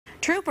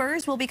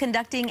Troopers will be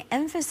conducting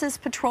emphasis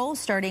patrols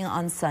starting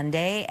on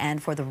Sunday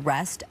and for the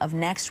rest of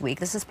next week.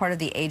 This is part of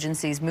the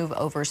agency's Move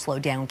Over, Slow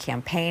Down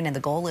campaign, and the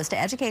goal is to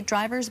educate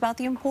drivers about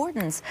the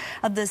importance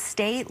of the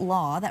state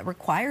law that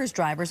requires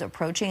drivers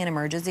approaching an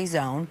emergency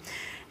zone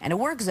and a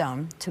work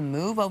zone to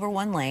move over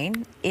one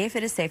lane if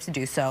it is safe to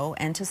do so,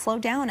 and to slow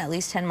down at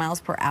least 10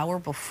 miles per hour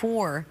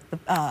before,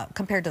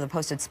 compared to the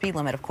posted speed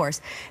limit, of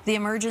course. The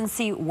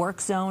emergency work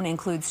zone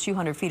includes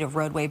 200 feet of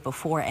roadway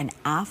before and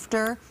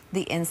after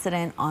the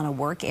incident on a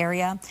work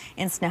area.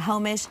 In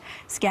Snohomish,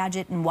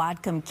 Skagit, and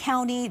Whatcom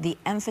County, the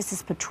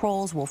emphasis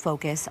patrols will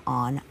focus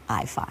on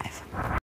I-5.